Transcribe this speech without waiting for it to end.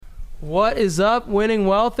What is up, Winning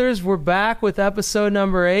Wealthers? We're back with episode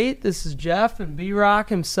number 8. This is Jeff and B-Rock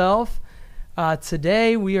himself.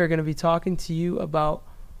 Today we are going to be talking to you about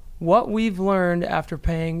what we've learned after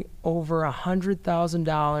paying over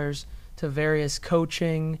 $100,000 to various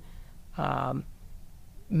coaching,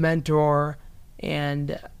 mentor,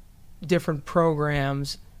 and different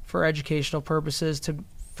programs for educational purposes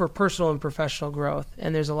for personal and professional growth.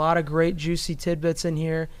 And there's a lot of great juicy tidbits in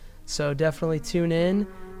here, so definitely tune in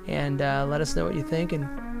and let us know what you think. And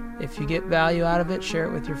if you get value out of it, share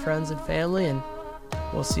it with your friends and family, and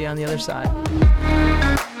we'll see you on the other side.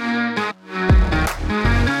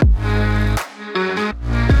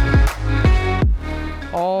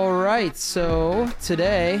 All right, so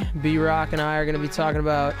today, B-Rock and I are going to be talking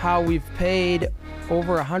about how we've paid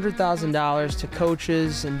over $100,000 to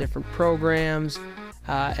coaches and different programs,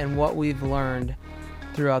 and what we've learned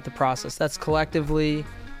throughout the process. That's collectively,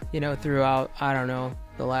 throughout,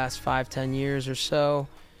 the last 5-10 years or so,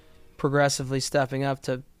 progressively stepping up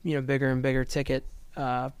to, bigger and bigger ticket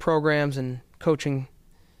programs and coaching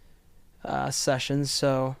sessions.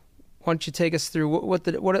 So why don't you take us through what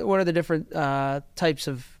are the different types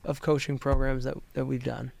of coaching programs that we've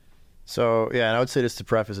done? So, yeah, and I would say just to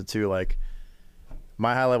preface it too, like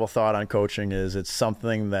my high level thought on coaching is it's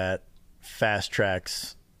something that fast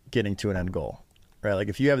tracks getting to an end goal, right? Like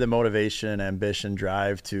if you have the motivation, ambition,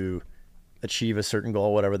 drive to achieve a certain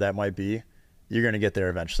goal, whatever that might be, you're going to get there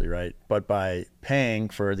eventually, right? But by paying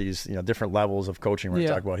for these, different levels of coaching we're going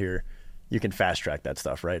to talk about here, you can fast track that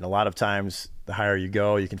stuff, right? And a lot of times the higher you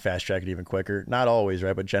go, you can fast track it even quicker. Not always,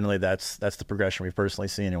 right? But generally that's the progression we've personally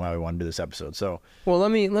seen and why we want to do this episode. So, well, let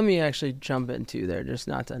me actually jump into there, just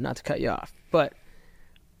not to cut you off, but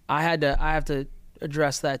I have to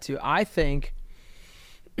address that too. I think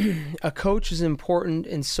a coach is important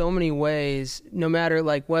in so many ways, no matter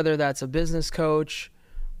like whether that's a business coach,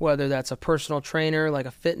 whether that's a personal trainer, like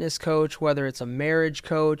a fitness coach, whether it's a marriage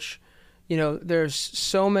coach. There's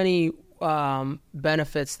so many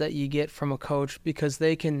benefits that you get from a coach because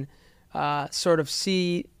they can sort of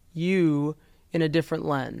see you in a different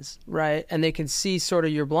lens, right? And they can see sort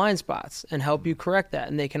of your blind spots and help you correct that.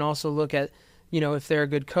 And they can also look at, if they're a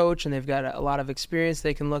good coach and they've got a lot of experience,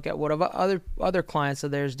 they can look at what other clients of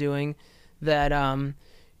theirs doing that,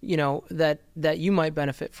 that you might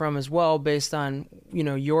benefit from as well based on,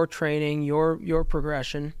 your training, your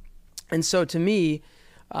progression. And so to me,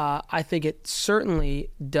 I think it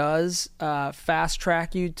certainly does fast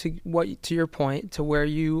track you to your point, to where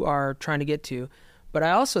you are trying to get to. But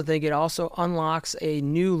I also think it also unlocks a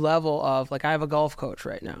new level of, like, I have a golf coach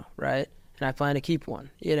right now, right? And I plan to keep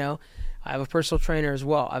one, I have a personal trainer as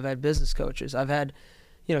well. I've had business coaches. I've had,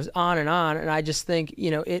 on. And I just think,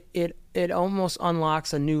 it almost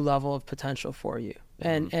unlocks a new level of potential for you.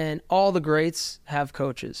 And all the greats have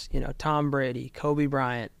coaches, Tom Brady, Kobe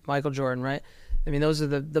Bryant, Michael Jordan, right? I mean, those are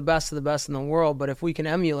the best of the best in the world. But if we can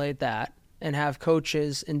emulate that and have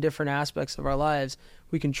coaches in different aspects of our lives,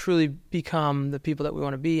 we can truly become the people that we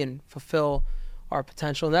want to be and fulfill our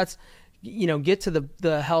potential. And that's, get to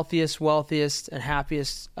the healthiest, wealthiest, and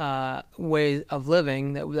happiest way of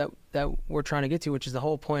living that we're trying to get to, which is the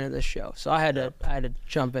whole point of this show. So I had to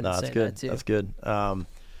jump in and say that too. That's good.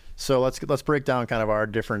 So let's break down kind of our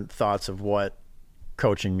different thoughts of what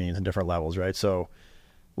coaching means in different levels, right? So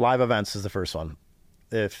live events is the first one.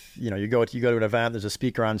 If you go to an event, there's a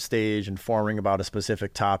speaker on stage informing about a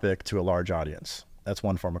specific topic to a large audience. That's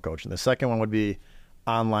one form of coaching. The second one would be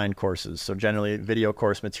online courses. So generally video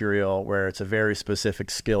course material where it's a very specific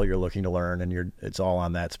skill you're looking to learn and it's all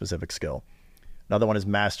on that specific skill. Another one is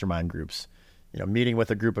mastermind groups, meeting with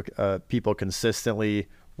a group of people consistently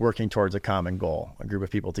working towards a common goal, a group of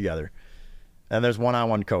people together. And there's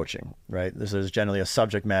one-on-one coaching, right? There's generally a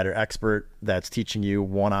subject matter expert that's teaching you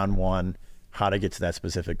one-on-one how to get to that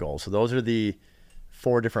specific goal. So those are the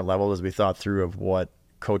 4 different levels as we thought through of what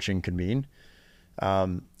coaching could mean.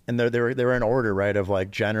 And they were in order, right, of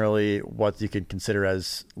like generally what you could consider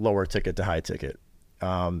as lower ticket to high ticket.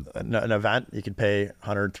 An event, you could pay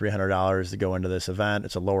 $100, $300 to go into this event.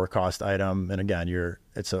 It's a lower cost item. And again,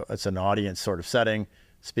 it's an audience sort of setting,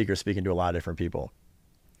 speaker speaking to a lot of different people.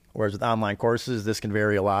 Whereas with online courses, this can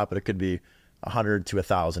vary a lot, but it could be $100 to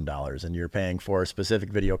 $1,000. And you're paying for a specific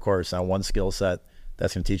video course on one skill set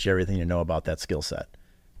that's going to teach you everything you know about that skill set,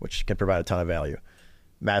 which can provide a ton of value.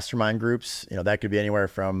 Mastermind groups, that could be anywhere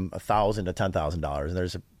from $1,000 to $10,000. And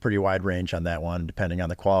there's a pretty wide range on that one, depending on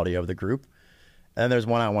the quality of the group. And then there's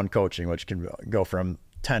one-on-one coaching, which can go from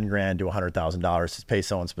 $10,000 to $100,000 to pay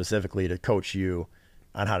someone specifically to coach you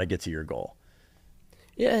on how to get to your goal.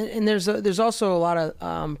 Yeah, and there's also a lot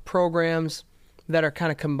of programs that are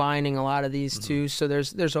kind of combining a lot of these two. So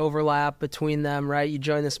there's overlap between them, right? You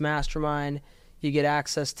join this mastermind, you get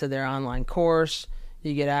access to their online course,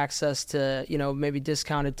 you get access to, maybe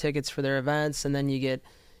discounted tickets for their events, and then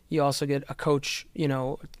you also get a coach,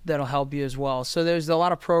 that'll help you as well. So there's a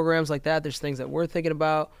lot of programs like that. There's things that we're thinking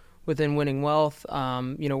about within Winning Wealth.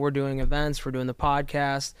 We're doing events, we're doing the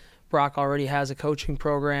podcast. Brock already has a coaching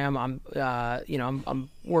program. I'm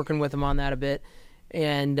working with him on that a bit.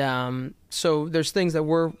 And so there's things that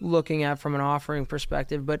we're looking at from an offering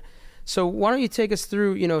perspective. But so why don't you take us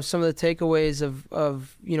through, some of the takeaways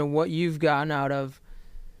of what you've gotten out of,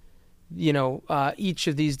 each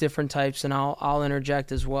of these different types, and I'll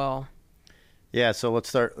interject as well. Yeah. So let's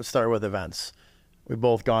start with events. We've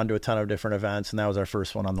both gone to a ton of different events, and that was our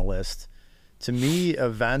first one on the list. To me,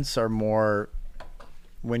 events are more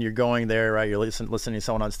when you're going there, right? You're listening to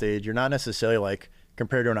someone on stage. You're not necessarily like,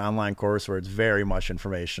 compared to an online course where it's very much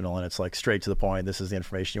informational and it's like straight to the point. This is the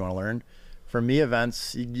information you want to learn. For me,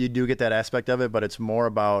 events, you do get that aspect of it, but it's more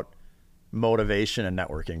about motivation and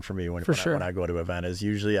networking for me when I go to an event. Is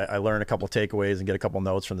usually I learn a couple of takeaways and get a couple of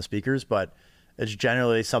notes from the speakers, but it's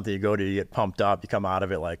generally something you go to, you get pumped up, you come out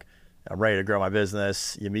of it like, I'm ready to grow my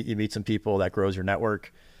business. You meet some people, that grows your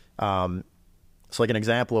network. So like an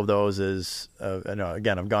example of those is,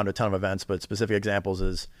 again, I've gone to a ton of events, but specific examples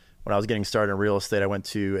is when I was getting started in real estate, I went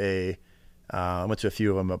to a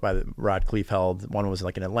few of them by Rod Cleef held. One was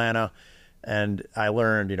like in Atlanta, and I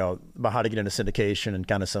learned, about how to get into syndication and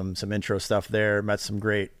kind of some intro stuff there. Met some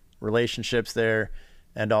great relationships there,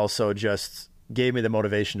 and also just gave me the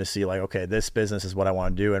motivation to see like, okay, this business is what I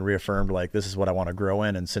want to do, and reaffirmed like this is what I want to grow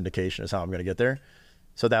in, and syndication is how I'm going to get there.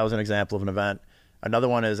 So that was an example of an event. Another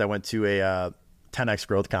one is I went to a 10X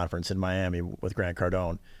Growth Conference in Miami with Grant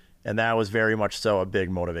Cardone. And that was very much so a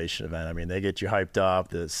big motivation event. I mean, they get you hyped up.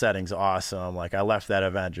 The setting's awesome. Like I left that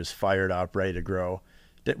event just fired up, ready to grow.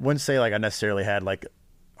 Wouldn't say like I necessarily had like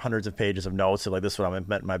hundreds of pages of notes of like this is what I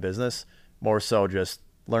meant in my business. More so just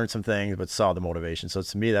learned some things, but saw the motivation. So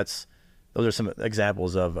to me, those are some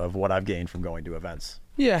examples of what I've gained from going to events.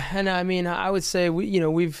 Yeah, and I mean, I would say we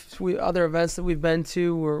other events that we've been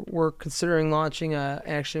to, we're considering launching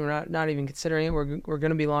actually we're not even considering it. We're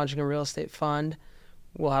going to be launching a real estate fund.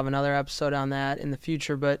 We'll have another episode on that in the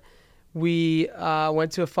future, but we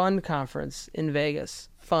went to a fund conference in Vegas.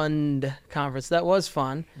 Fund conference. That was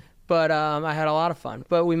fun, but I had a lot of fun.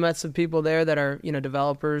 But we met some people there that are,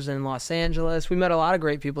 developers in Los Angeles. We met a lot of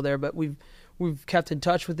great people there, but we've kept in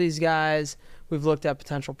touch with these guys. We've looked at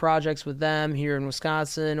potential projects with them here in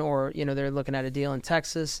Wisconsin, or, they're looking at a deal in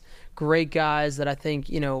Texas. Great guys that I think,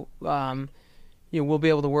 we'll be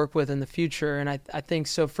able to work with in the future. And I think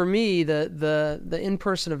so for me, the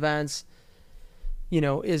in-person events,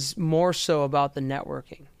 is more so about the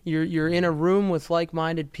networking. You're in a room with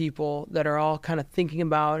like-minded people that are all kind of thinking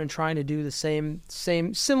about and trying to do the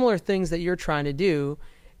similar things that you're trying to do.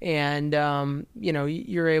 And,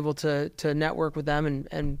 you're able to network with them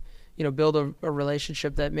and build a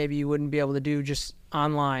relationship that maybe you wouldn't be able to do just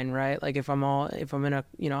online, right? Like if I'm in a,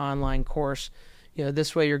 online course,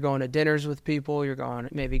 this way you're going to dinners with people, you're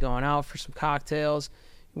maybe going out for some cocktails,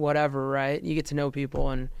 whatever, right? You get to know people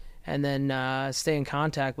and then stay in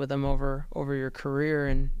contact with them over your career.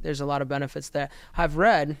 And there's a lot of benefits that I've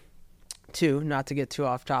read too, not to get too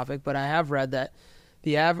off topic, but I have read that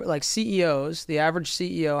the average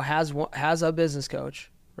CEO has a business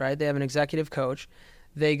coach, right? They have an executive coach.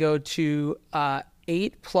 They go to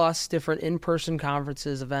 8+ different in-person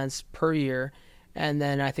conferences, events per year, and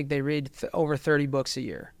then I think they read over 30 books a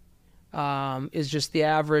year. Is just the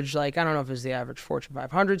average, like, I don't know if it's the average Fortune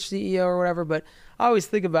 500 CEO or whatever, but I always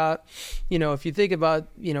think about, if you think about,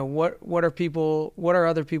 what are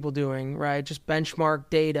other people doing, right? Just benchmark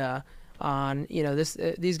data on,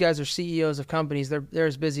 these guys are CEOs of companies. They're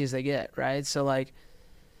as busy as they get, right? So like,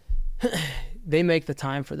 they make the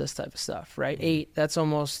time for this type of stuff, right? 8, that's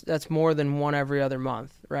more than one every other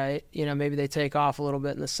month, right? Maybe they take off a little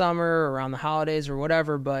bit in the summer or around the holidays or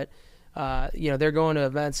whatever, but they're going to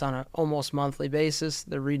events on an almost monthly basis.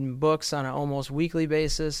 They're reading books on an almost weekly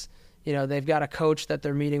basis. They've got a coach that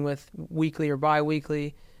they're meeting with weekly or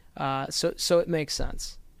bi-weekly. So it makes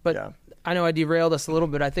sense. But yeah. I know I derailed us a little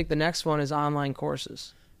bit. I think the next one is online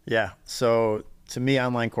courses. Yeah. So to me,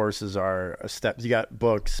 online courses are a step. You got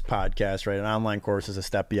books, podcasts, right? An online course is a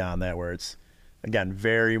step beyond that, where it's, again,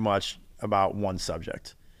 very much about one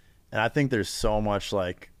subject. And I think there's so much,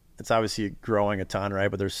 like, it's obviously growing a ton, right?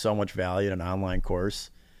 But there's so much value in an online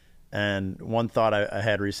course. And one thought I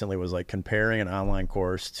had recently was like comparing an online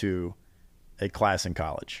course to a class in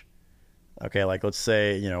college. Okay, like let's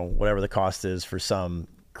say, whatever the cost is for some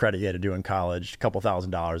credit you had to do in college, a couple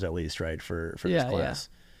 $1,000s at least, right, for this class.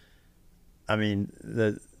 I mean,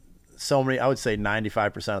 I would say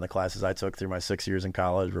 95% of the classes I took through my 6 years in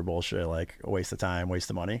college were bullshit, like a waste of time, waste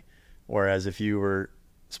of money. Whereas if you were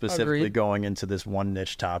specifically going into this one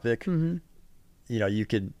niche topic, you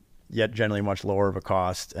could get generally much lower of a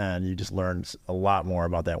cost, and you just learn a lot more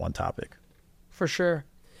about that one topic. For sure.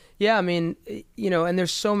 Yeah, I mean, and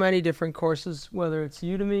there's so many different courses, whether it's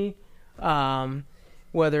Udemy,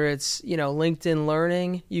 whether it's, LinkedIn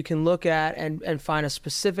Learning, you can look at and find a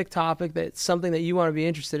specific topic that's something that you want to be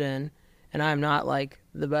interested in. And I'm not like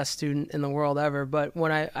the best student in the world ever, but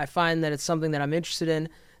when I find that it's something that I'm interested in,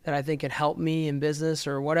 that I think can help me in business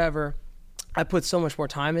or whatever, I put so much more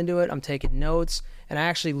time into it. I'm taking notes, and I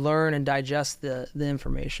actually learn and digest the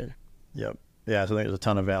information. Yep. Yeah, so I think there's a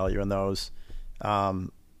ton of value in those.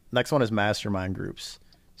 Next one is mastermind groups.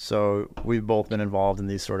 So we've both been involved in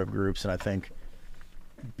these sort of groups, and I think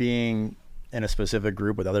being in a specific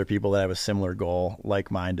group with other people that have a similar goal,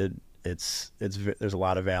 like-minded, there's a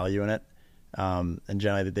lot of value in it. And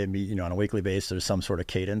generally they meet, on a weekly basis. There's some sort of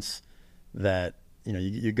cadence that,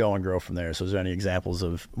 you go and grow from there. So is there any examples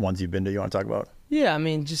of ones you've been to you want to talk about? Yeah, I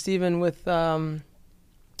mean, just even with, I'll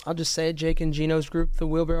just say it, Jake and Gino's group, the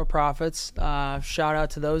Wheelbarrow Profits, shout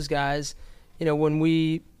out to those guys. When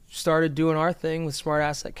we started doing our thing with Smart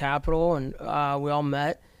Asset Capital, and we all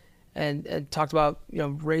met and talked about,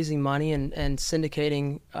 raising money and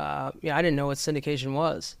syndicating. I didn't know what syndication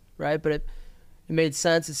was, right? But it made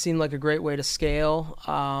sense. It seemed like a great way to scale,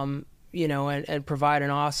 and provide an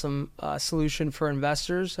awesome solution for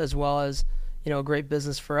investors, as well as, a great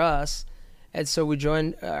business for us. And so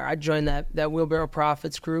I joined that Wheelbarrow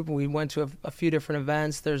Profits group, and we went to a few different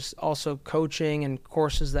events. There's also coaching and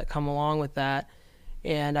courses that come along with that.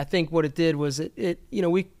 And I think what it did was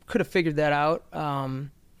we could have figured that out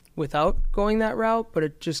without going that route, but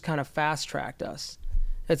it just kind of fast tracked us.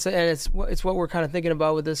 It's what we're kind of thinking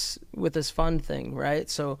about with this fund thing, right?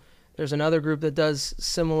 So there's another group that does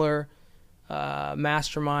similar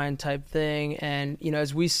mastermind type thing, and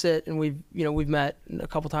as we sit and we've met a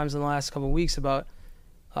couple times in the last couple of weeks about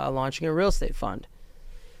launching a real estate fund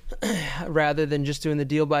rather than just doing the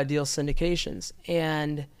deal by deal syndications.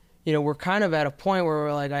 And we're kind of at a point where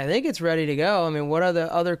we're like, I think it's ready to go. I mean, what are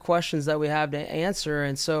the other questions that we have to answer?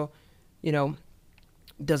 And so,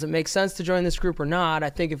 does it make sense to join this group or not? I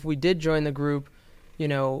think if we did join the group,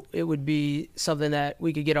 it would be something that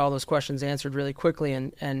we could get all those questions answered really quickly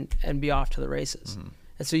and be off to the races. Mm-hmm.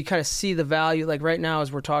 And so you kind of see the value, like right now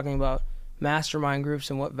as we're talking about mastermind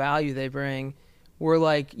groups and what value they bring, we're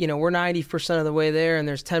like, we're 90% of the way there, and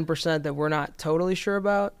there's 10% that we're not totally sure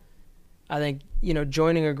about. I think,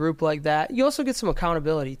 joining a group like that, you also get some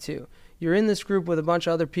accountability too. You're in this group with a bunch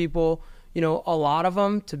of other people, a lot of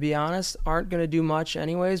them, to be honest, aren't going to do much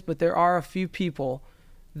anyways, but there are a few people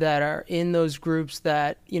that are in those groups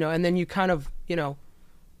that, and then you kind of,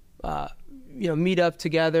 meet up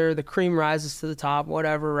together, the cream rises to the top,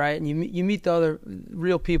 whatever, right? And you meet the other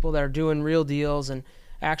real people that are doing real deals and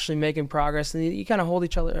actually making progress, and you kind of hold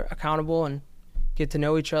each other accountable and get to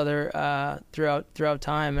know each other throughout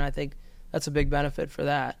time. And I think that's a big benefit for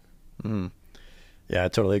that. Mm. Yeah, I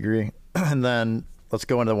totally agree. And then let's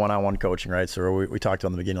go into the one-on-one coaching, right? So we talked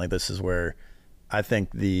about in the beginning, like this is where I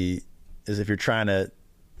think if you're trying to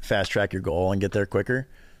fast track your goal and get there quicker,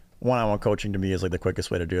 one-on-one coaching to me is like the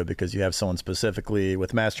quickest way to do it, because you have someone specifically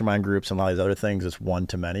with mastermind groups and a lot of these other things. It's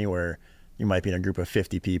one-to-many, where you might be in a group of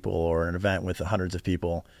 50 people or an event with hundreds of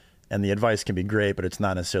people, and the advice can be great, but it's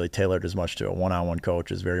not necessarily tailored as much to a one-on-one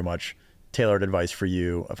coach. Is very much tailored advice for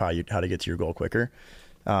you of how to get to your goal quicker.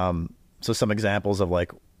 So some examples of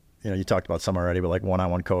like, you talked about some already, but like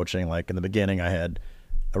one-on-one coaching, like in the beginning I had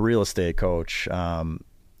a real estate coach.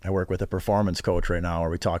 I work with a performance coach right now, where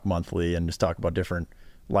we talk monthly and just talk about different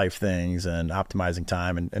life things and optimizing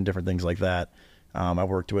time and different things like that. I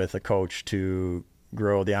worked with a coach to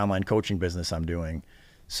grow the online coaching business I'm doing.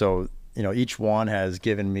 So, each one has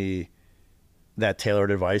given me that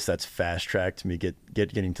tailored advice that's fast tracked me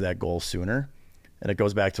getting to that goal sooner. And it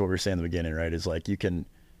goes back to what we were saying in the beginning, right? Is like, if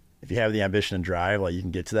you have the ambition and drive, like you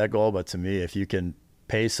can get to that goal. But to me, if you can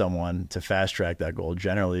pay someone to fast track that goal,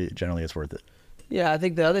 generally it's worth it. Yeah, I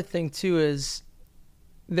think the other thing too is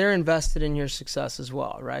they're invested in your success as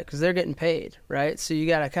well, right? Because they're getting paid, right? So you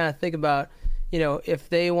got to kind of think about, if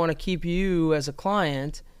they want to keep you as a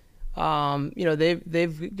client,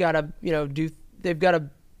 they've got to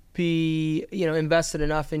be, invested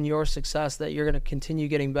enough in your success that you're going to continue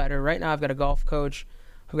getting better. Right now, I've got a golf coach,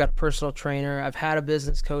 I've got a personal trainer, I've had a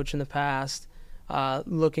business coach in the past,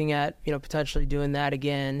 looking at, potentially doing that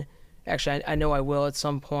again. Actually, I know I will at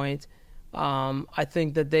some point. I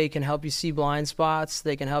think that they can help you see blind spots.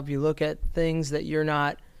 They can help you look at things that you're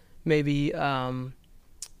not maybe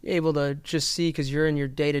able to just see because you're in your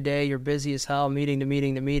day-to-day, you're busy as hell, meeting to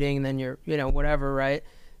meeting to meeting, and then you're, whatever, right?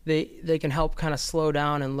 They can help kind of slow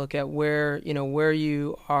down and look at where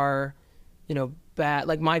you are, bad.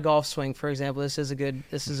 Like my golf swing, for example, this is a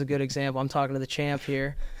good example. I'm talking to the champ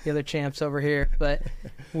here, the other champs over here, but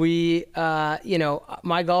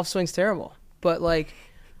my golf swing's terrible, but like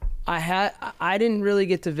I didn't really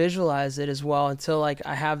get to visualize it as well until like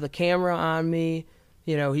I have the camera on me.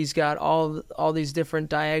 He's got all these different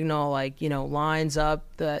diagonal lines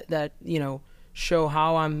up that show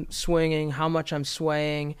how I'm swinging, how much I'm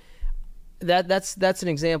swaying. That's an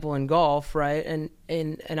example in golf, right? And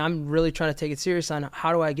I'm really trying to take it serious on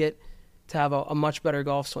how do I get to have a much better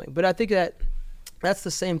golf swing. But I think that's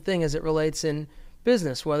the same thing as it relates in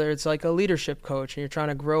business, whether it's like a leadership coach and you're trying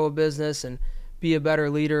to grow a business and be a better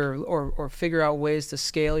leader or figure out ways to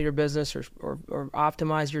scale your business or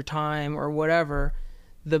optimize your time or whatever.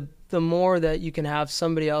 The more that you can have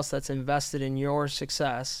somebody else that's invested in your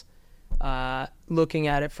success, looking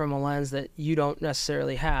at it from a lens that you don't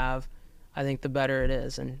necessarily have, I think the better it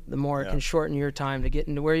is, and the more it can shorten your time to get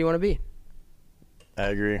into where you want to be. I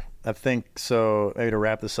agree. I think so. Maybe to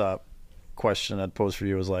wrap this up, question I'd pose for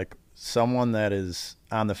you is like someone that is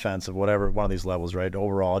on the fence of whatever one of these levels, right?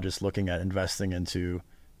 Overall, just looking at investing into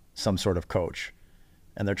some sort of coach,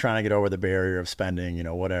 and they're trying to get over the barrier of spending,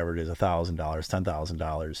 whatever it is, $1,000,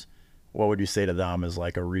 $10,000. What would you say to them is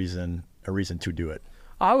like a reason to do it?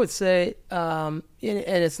 I would say, and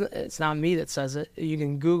it's not me that says it. You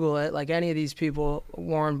can Google it. Like any of these people,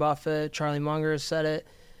 Warren Buffett, Charlie Munger has said it.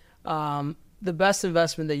 The best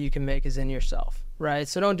investment that you can make is in yourself, right?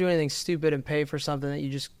 So don't do anything stupid and pay for something that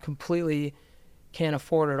you just completely can't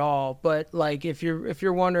afford at all. But like if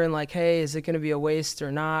you're wondering like, hey, is it going to be a waste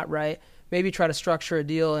or not, right? Maybe try to structure a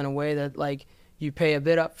deal in a way that like you pay a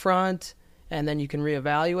bit up front and then you can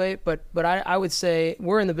reevaluate. But I would say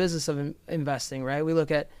we're in the business of investing, right? We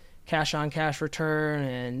look at cash on cash return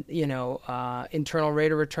and, internal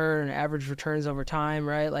rate of return and average returns over time,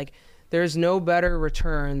 right? Like there's no better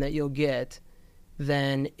return that you'll get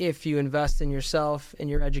than if you invest in yourself and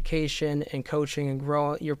your education and coaching and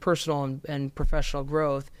grow your personal and professional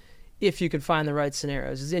growth, if you can find the right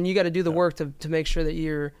scenarios. And you got to do the work to make sure that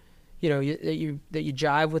you're, that you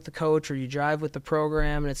jive with the coach or you jive with the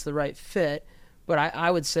program and it's the right fit. But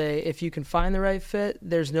I would say if you can find the right fit,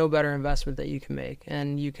 there's no better investment that you can make.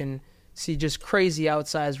 And you can see just crazy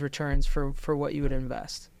outsized returns for what you would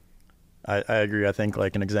invest. I agree. I think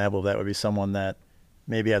like an example of that would be someone that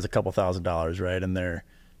maybe has a couple $1,000, right? And they're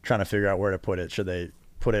trying to figure out where to put it. Should they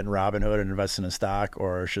put it in Robinhood and invest in a stock,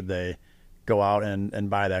 or should they go out and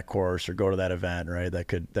buy that course or go to that event, right? That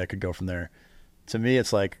could go from there. To me,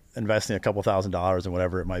 it's like investing a couple $1,000 in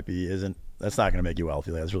whatever it might be that's not going to make you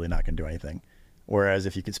wealthy. That's really not going to do anything. Whereas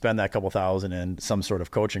if you could spend that couple thousand in some sort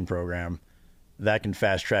of coaching program, that can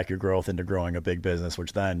fast track your growth into growing a big business,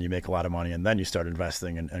 which then you make a lot of money and then you start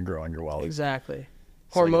investing and growing your wealth. Exactly.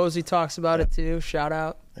 Hormozy talks about it too. Shout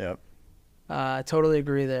out. Yep. I totally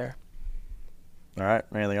agree there. All right.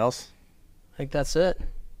 Anything else? I think that's it.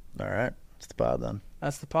 All right. That's the pod then.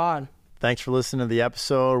 That's the pod. Thanks for listening to the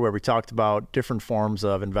episode where we talked about different forms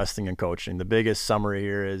of investing and coaching. The biggest summary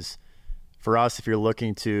here is for us, if you're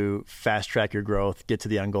looking to fast track your growth, get to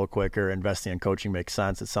the end goal quicker, investing in coaching makes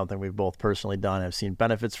sense. It's something we've both personally done and have seen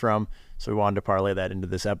benefits from. So we wanted to parlay that into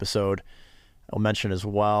this episode. I'll mention as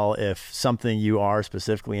well, if something you are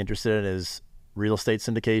specifically interested in is real estate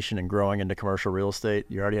syndication and growing into commercial real estate,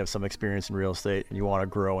 you already have some experience in real estate and you want to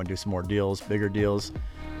grow and do some more deals, bigger deals,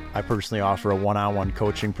 I personally offer a one-on-one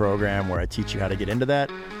coaching program where I teach you how to get into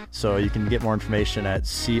that. So you can get more information at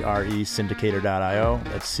cresyndicator.io.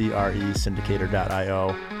 That's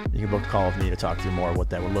cresyndicator.io. You can book a call with me to talk through more what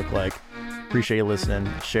that would look like. Appreciate you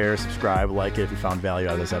listening. Share, subscribe, like it if you found value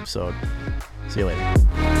out of this episode. See you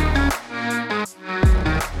later.